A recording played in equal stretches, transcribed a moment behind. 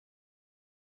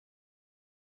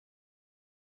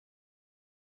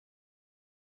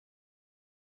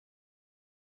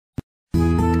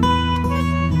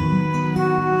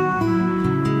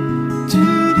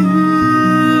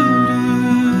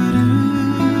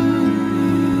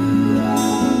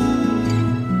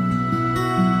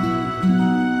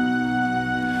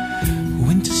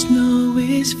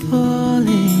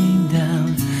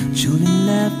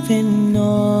moving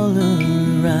all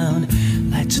around,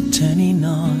 lights are turning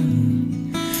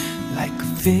on, like a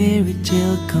fairy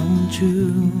tale come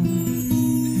true.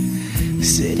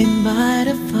 Sitting by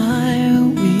the fire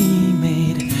we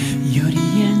made, you're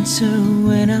the answer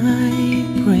when I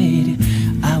prayed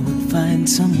I would find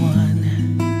someone,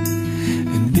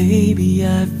 and baby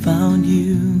I found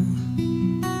you.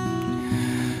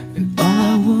 And all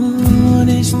I want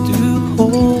is to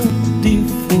hold you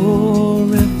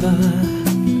forever.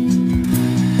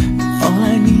 All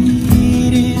I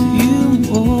need is you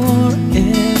more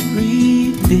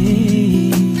every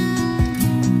day.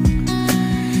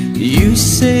 You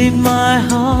saved my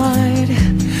heart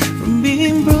from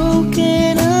being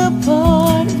broken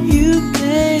apart. You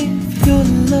gave your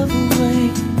love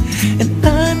away, and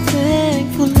I'm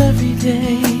thankful every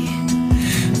day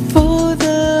for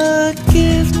the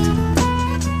gift.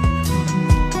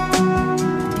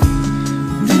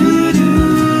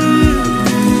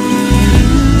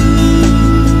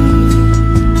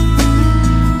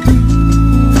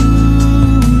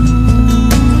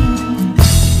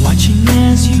 Watching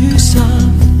as you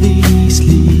softly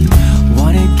sleep,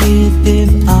 what a gift if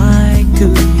I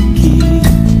could keep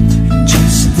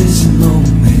just this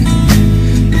moment,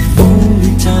 if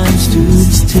only time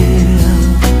stood still.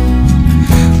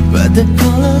 But the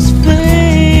colors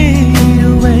fade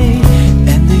away,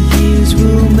 and the years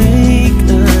will make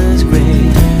us gray.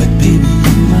 But baby,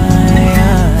 in my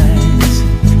eyes,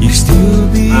 you still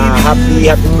be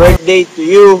Happy birthday to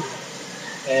you,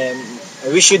 and I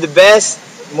wish you the best,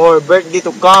 more birthday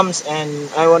to comes, and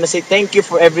I want to say thank you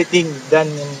for everything done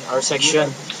in our section,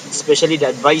 especially the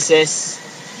advices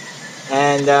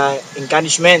and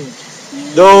encouragement.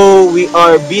 Though we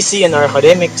are busy in our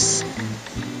academics,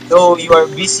 though you are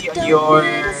busy on your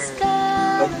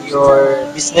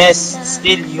business,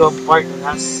 still you are part of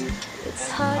us.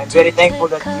 And I'm very thankful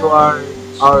that you are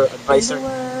our advisor.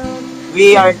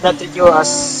 We are not treat you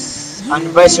as an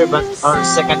advisor, but our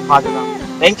second father.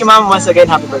 Thank you, ma'am. Once again,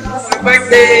 happy birthday. Happy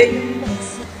birthday!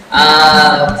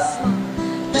 Uh,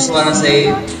 just wanna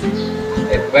say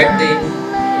happy birthday.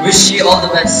 Wish you all the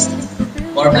best.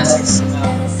 More blessings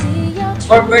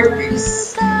for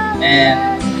birthdays.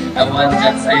 And I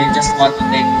just want to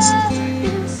take this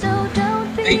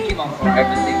opportunity. Thank you, mom, for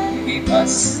everything you gave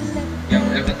us. You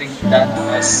have everything done to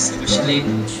us, especially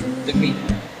to me.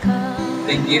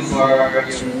 Thank you for your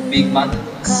big man to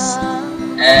us.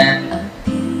 And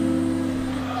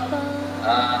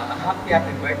a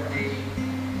happy birthday.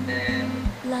 And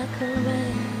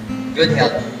good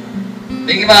health.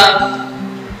 Thank you, ma'am.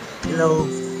 Hello.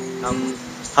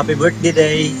 Happy birthday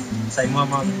day sa imo,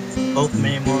 ma'am. Hope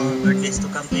may more birthdays to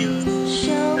come to you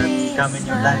that come in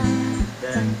your life.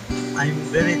 Then I'm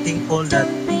very thankful that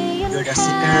you're the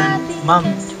second mom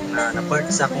na part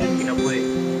sa akong kinabuhi.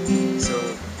 So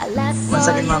once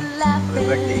again, ma'am, happy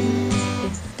birthday.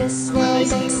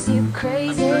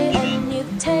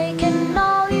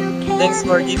 Thanks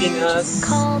for giving us,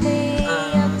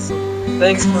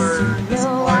 thanks for the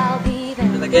support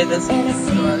and the guidance you give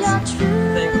to us.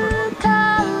 Thanks for all.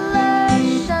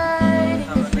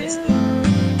 Have a nice day.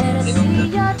 I hope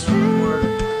that you have more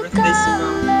birthdays to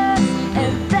come.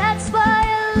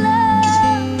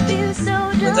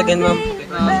 Once again, ma'am,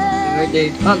 Happy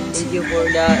birthday. Ma'am, thank you for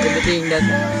everything that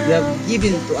you have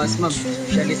given to us, ma'am.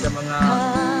 Especially sa mga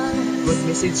good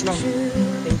message, ma'am.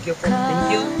 Thank you.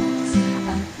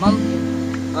 Ma'am,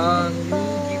 you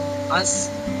give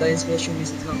us the inspiration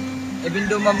message, ma'am. Even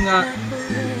though, ma'am, nga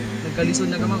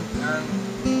nagkalisod na ka, ma'am.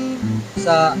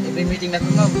 Sa every meeting na ka,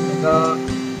 ma'am.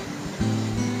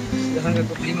 Nagkahanggang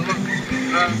problema, ma'am.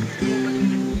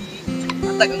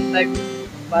 Matag ang time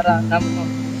para namo, ma'am.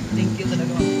 Thank you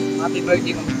talaga, ma'am. Happy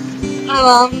birthday, ma'am.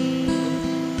 Hello, ma'am.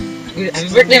 Happy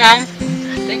birthday, ma'am.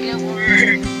 Thank you for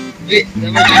the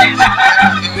birthday.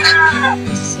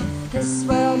 This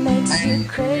world makes you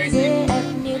crazy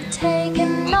and you've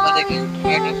taken all you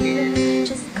can.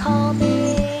 Just call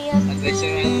me up, 'cause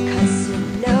you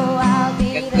know I'll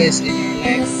be there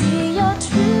and see your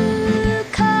true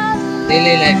colors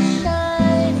Daily life.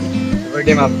 shine.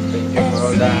 Birthday, ma'am. Thank you for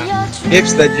all the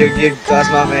gifts that you give to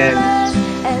us, ma'am, and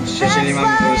especially, ma'am,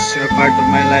 because you're part of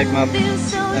my life, ma'am.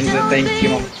 And thank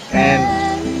you, ma'am. And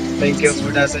thank you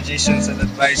for the suggestions and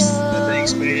advice that I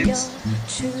experienced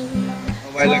a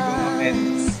while ago, ma'am,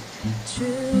 and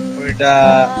for the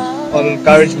all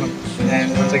courage, ma'am.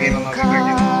 And once again, ma'am, happy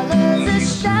birthday, ma'am. I love you.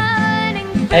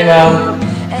 Hi, ma'am.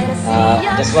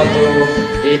 Just want to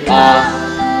greet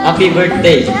happy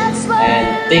birthday and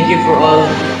thank you for all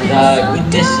the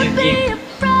goodness you give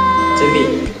to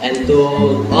me and to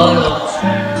all of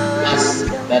us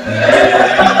that you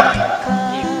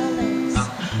give.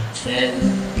 And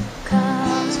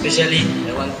especially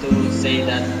I want to say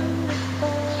that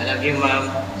I love you,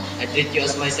 mom. I treat you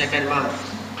as my second mom,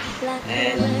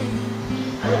 and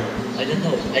I don't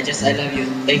know. I love you.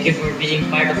 Thank you for being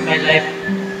part of my life.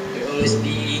 You always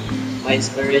be my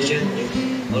inspiration.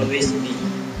 You always be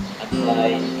at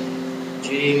my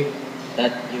dream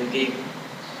that you gave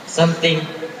something.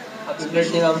 Happy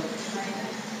birthday, ma'am.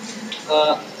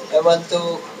 I want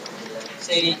to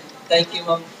say thank you,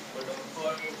 ma'am,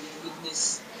 for your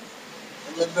goodness.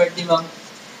 On your birthday, ma'am,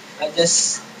 I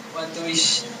just want to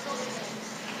wish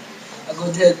a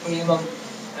good health for you, ma'am,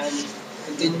 and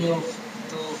continue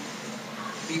to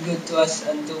be good to us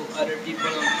and to other people,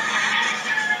 ma'am.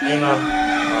 Hi, mom.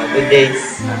 Good day.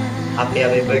 Happy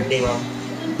birthday, mom.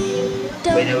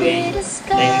 By the way,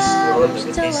 thanks for all the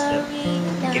goodness that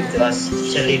you give to us,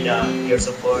 especially your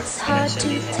support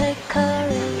financially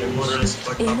and your moral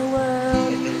support, mom.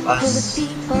 It helps us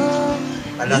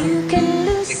a lot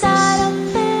because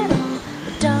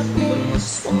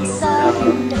almost all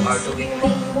of our doing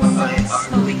our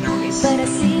doing now is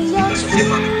because of you,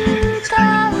 mom. Spending more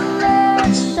time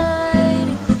with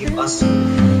us, give us hope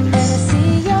that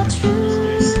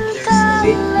there's a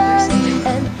way, there's a way.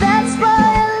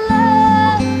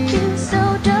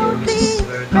 You're always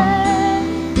welcome.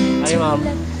 Hi, mom.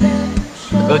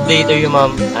 Good day to you,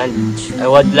 mom. And I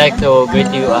would like to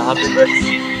greet you a happy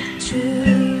birthday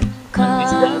and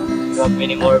wish that you have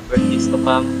many more birthdays to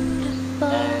come.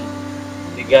 And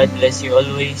may God bless you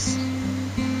always.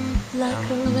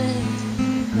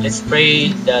 Let's pray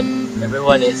that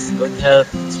everyone is good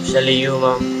health, especially you,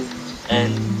 mom.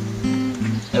 And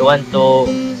I want to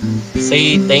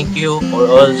say thank you for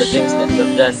all the things that you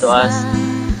have done to us,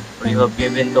 for you have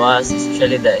given to us,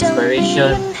 especially the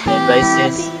inspiration, the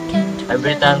advices. I'm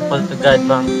very thankful to God,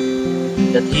 ma'am,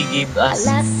 that He gave us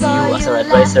you as our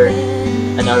advisor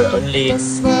and our only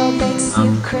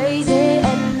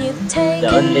the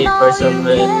only person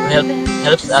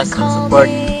helps us and support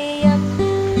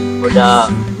for the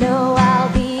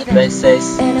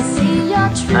advices, and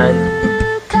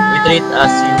we treat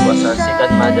us you as our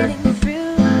second mother,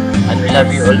 and we love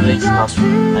you always, ma'am.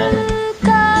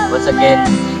 And once again,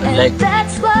 I'd like to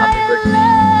wish you a happy birthday.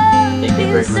 Thank you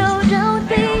very much.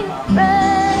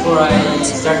 Before I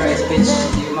start my speech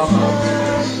to you, ma'am,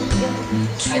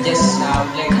 I just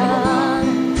would like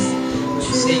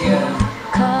to sing a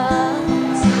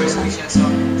first special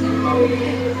song to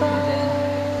you, ma'am.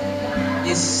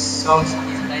 This song is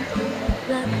titled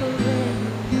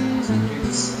Dreams.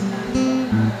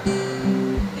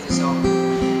 It's a song.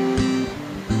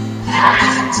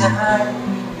 Every time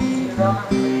you're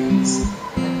always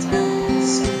the time the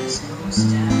sun goes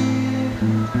down.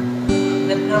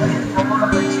 I'm looking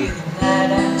forward to the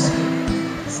night I'm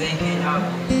thinking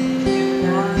of you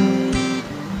now.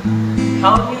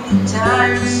 How many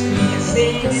times do you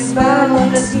think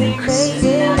about the things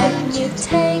that you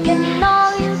taken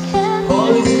all you can.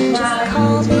 always Just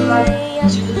call remind me me right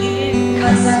up, to leave?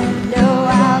 'cause I know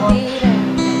I'll be there,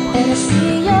 and I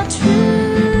see your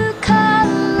true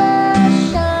colors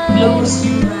shine. Close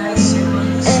your eyes and when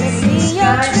you And I see the see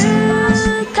your skies true pass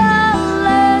me.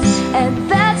 colors, and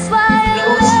that's why I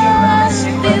Close your eyes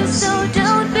and love when you. you So see the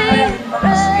don't be night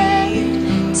pass me.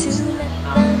 afraid to let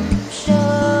them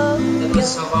show That was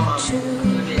so your mama. true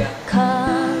Really,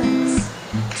 colors,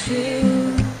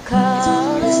 true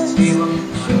colors, it's to you, mama.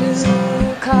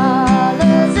 true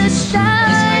colors are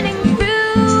shining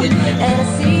through, and I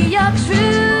see your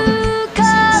true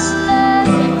colors,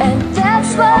 and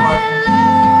that's why I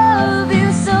love you.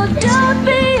 So don't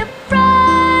be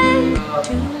afraid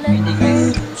to let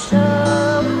them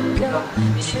show your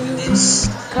true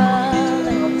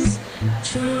colors,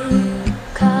 true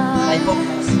I hope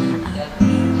colors. that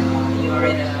you are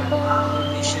in a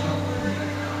condition of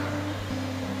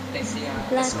let's see,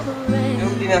 Like a rain.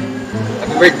 Ma'am Dina,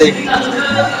 happy birthday.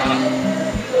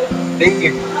 Thank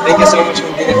you. Thank you so much,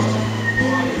 Ma'am Dina,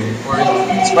 for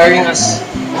inspiring us,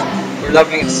 for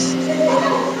loving us.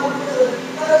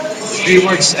 Three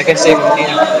words I can say, Ma'am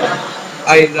Dina.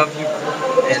 I love you.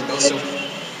 And also,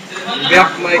 on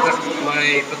behalf of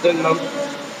my platoon, ma'am,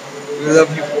 we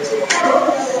love you.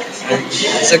 And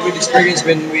it's a good experience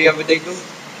when we have a date, ma'am.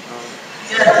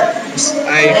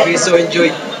 I feel so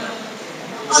enjoyed,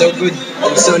 so good,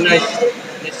 and so nice.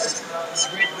 It's a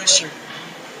great pleasure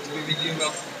to be with you,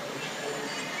 ma'am.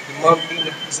 The mom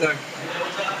Dina is not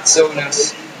so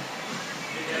nice.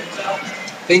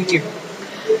 Thank you.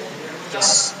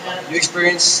 Because you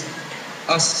experienced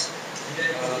us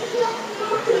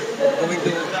going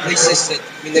to places that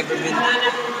we never been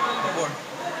before.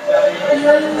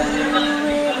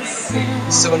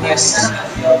 It's so nice.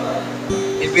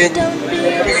 Even Don't be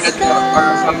you're not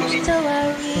our family, discouraged, don't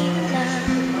worry.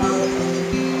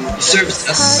 serves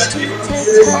as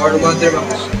our mother, ma'am.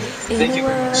 Thank you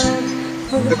very much.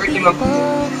 Happy birthday, ma'am.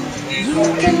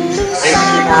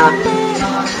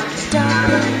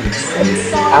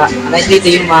 Nicely to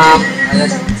you, mom. I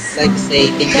just like to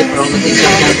say thank you for all the things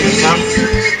you've done to me, mom.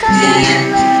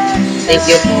 And thank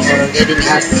you for getting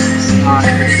us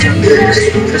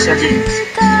education, especially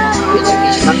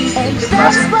education, ma'am. Thank you for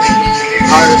us,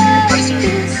 our advisor,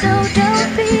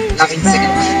 loving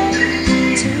second.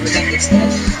 With that being said,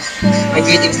 my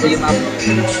greetings to you, ma'am.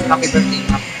 Happy birthday,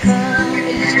 ma'am.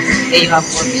 May you have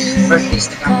more birthdays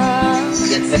to come.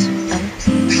 God bless you.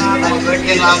 Happy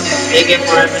birthday, mom. Thank you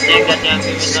for everything that you have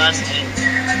given us, and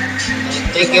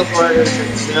thank you for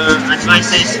the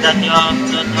advices that you have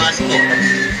taught us.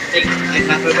 And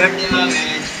happy birthday, mom,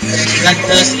 and God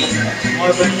bless you.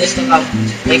 More birthdays to come.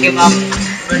 Thank you, mom.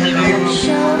 Birthday, mom.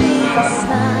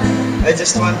 I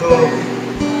just want to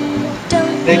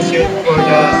thank you for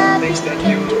the things that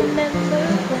you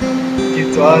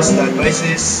give to us, the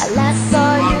advices.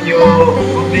 You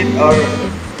complete our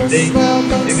day,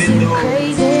 even though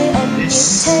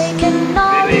it's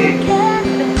very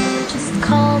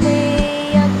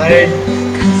tired.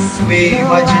 We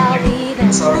imagine you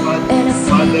as our mother.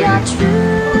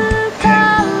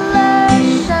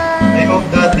 I hope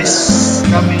that this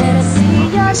coming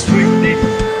this birthday,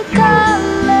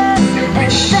 you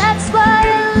wish.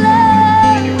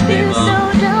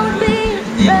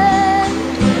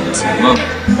 Mom, I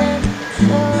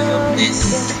hope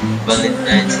this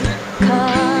Valentine's that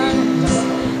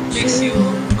makes you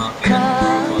happy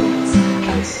and joyful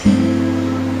because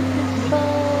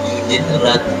you did a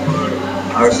lot for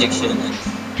our section and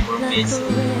for me. So,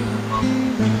 Mom,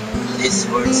 these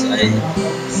words I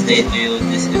say to you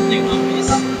this evening, Mom,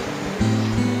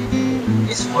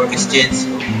 is for exchange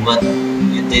of what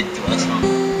you did to us, Mom.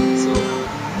 So,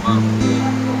 Mom,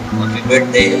 happy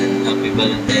birthday and happy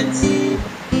Valentine's.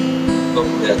 Hope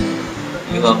that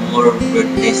you have more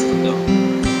birthdays to come.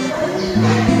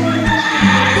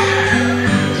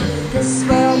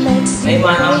 Hey,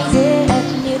 mom.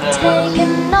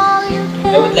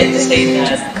 I would like to say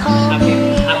that happy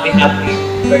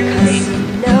birthday.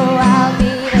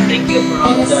 Thank you for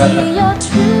all the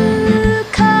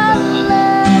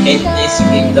kindness you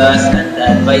gave to us and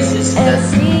the advices that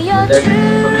we learned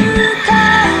from you.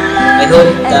 I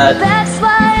hope that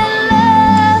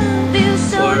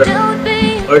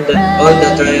all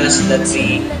the trials that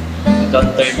we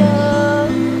encountered,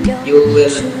 you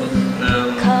will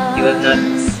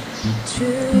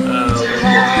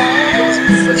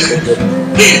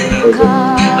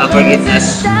not forget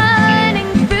us.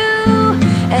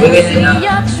 We will thank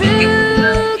you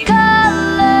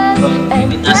for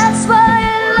giving us for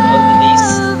all the days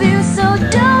that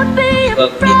you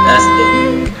have given us.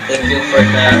 Thank you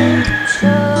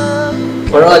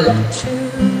for all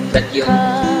that you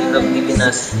have given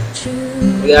us.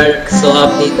 We are so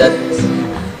happy that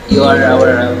you are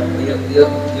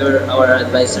you're our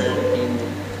advisor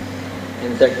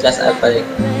in third class alphabet.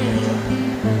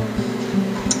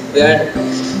 We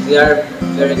are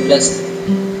very blessed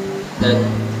that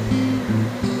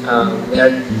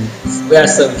we are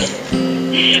so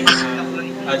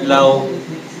Adlaw,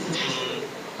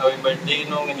 happy birthday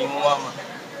no nga mo mama.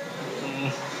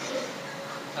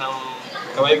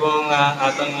 Kaway ko nga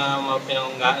atong mga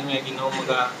pinanggaan nga Ginoo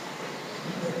mga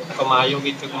kamayo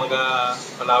gid kag mga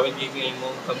palawit gid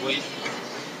imong kabuhi.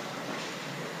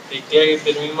 Take care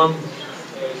gid mi ma'am.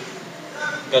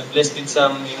 God bless din sa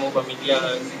imong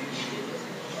pamilya.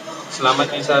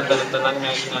 Salamat din sa tanan-tanan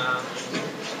nga gina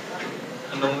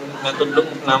anong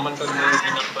natudlok mo naman kag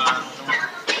ginaba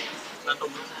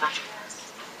natudlok mo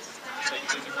sa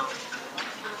inyo Ginoo.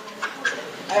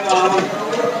 Hi, Mom.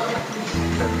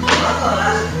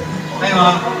 Hi,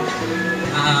 Mom.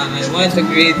 I want to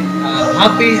greet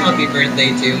happy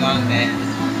birthday to you, Mom. And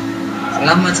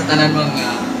salamat sa tanan mo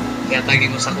nga kayatagi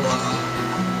mo sa kuha, Mom.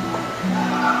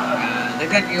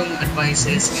 Dagan yung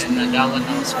advices nga nadawat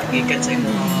ako sa pagikan sa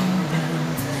imo,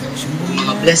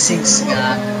 mga blessings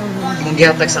nga imong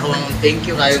gihatag sa kuha, Mom. Thank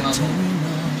you kayo, Mom.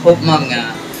 Hope, Mom,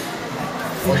 nga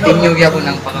continue gyapon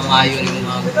ang pangamayo nimo,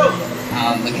 Ma'am.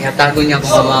 Maghihatagon niya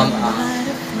ako, Ma'am.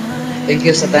 Thank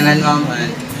you sa tanan, Ma'am. And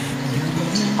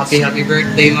happy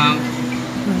birthday, Ma'am.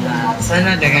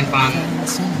 Sana dagan pang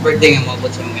birthday nga mabot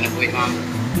sa mga nabuhi, Ma'am.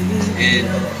 And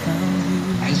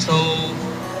I'm so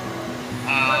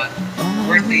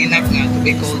worthy enough nga to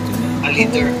be called a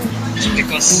leader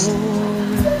because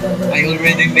I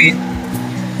already made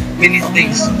many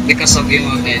things because of you,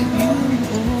 Ma'am. And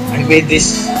I made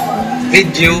this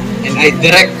video and I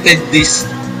directed this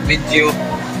video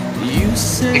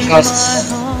because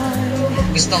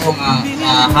gusto ko nga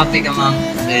happy ka, Ma'am,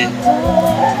 and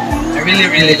I really,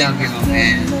 really love you, mom.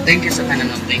 And thank you sa kanan,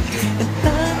 mom. Thank you.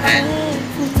 And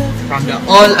from the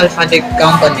all Alphatic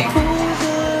company,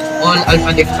 all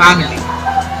Alphatic family,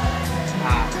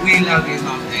 we love you,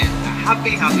 mom. And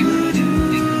happy, happy birthday.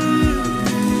 Thank you.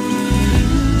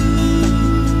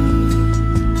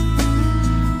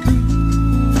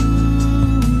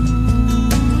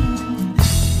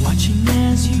 Watching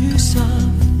as you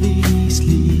softly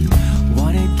sleep.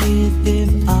 What a gift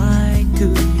if I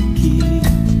could keep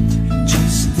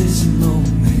just this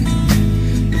moment.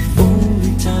 If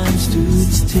only time stood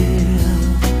still.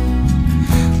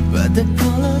 But the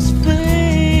colors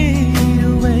fade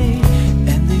away,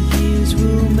 and the years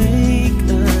will make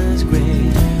us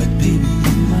gray. But baby,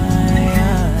 in my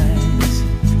eyes,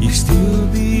 you still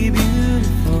be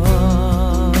beautiful.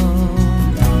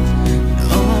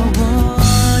 All I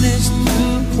want is to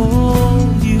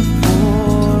hold you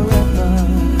forever.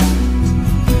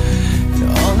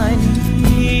 All I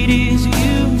need is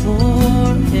you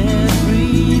more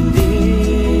every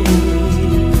day.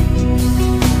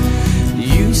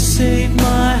 You save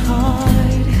my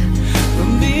heart from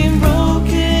being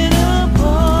broken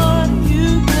apart.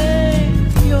 You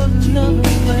gave your love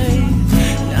away,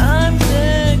 and I'm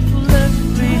thankful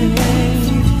every day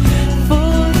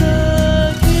for the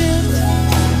gift.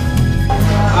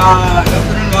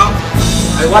 Afternoon, mom.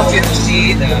 I want you to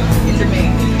see the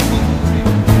intimate.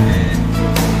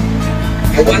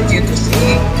 I want you to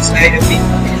see inside of me,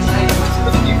 inside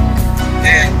of you.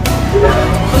 And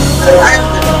I am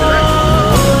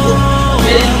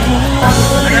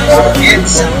the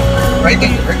kids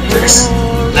writing pictures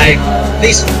like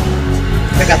this.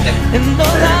 Look at them. And all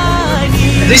I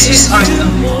need This is our you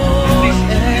song. more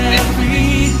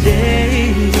every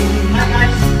day.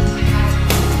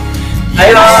 Hi,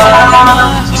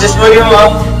 Mom! This is for you,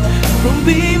 Mom. From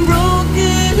being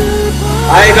broken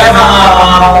apart. Hi,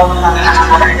 Mom!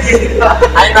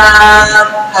 Hi, Mom!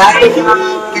 Hi, Mom!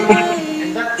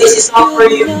 This is all for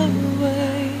you.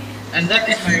 And that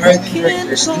is my writing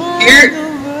pictures. Here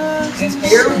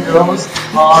goes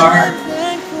our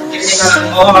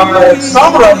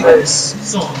songwriters.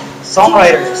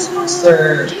 Songwriters.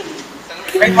 Mr.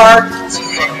 Reinhardt.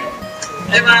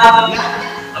 Hi, Mom!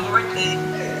 Happy birthday!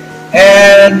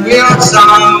 And we have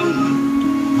some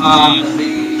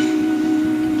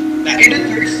the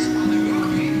editors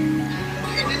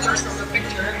of the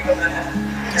picture.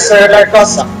 Mr.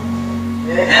 Larcosa.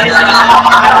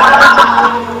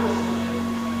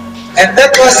 And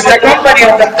that was the company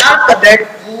of the Alphabet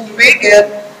who make it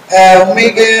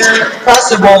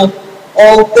possible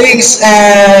all things,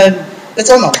 and that's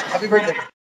all now. Happy birthday.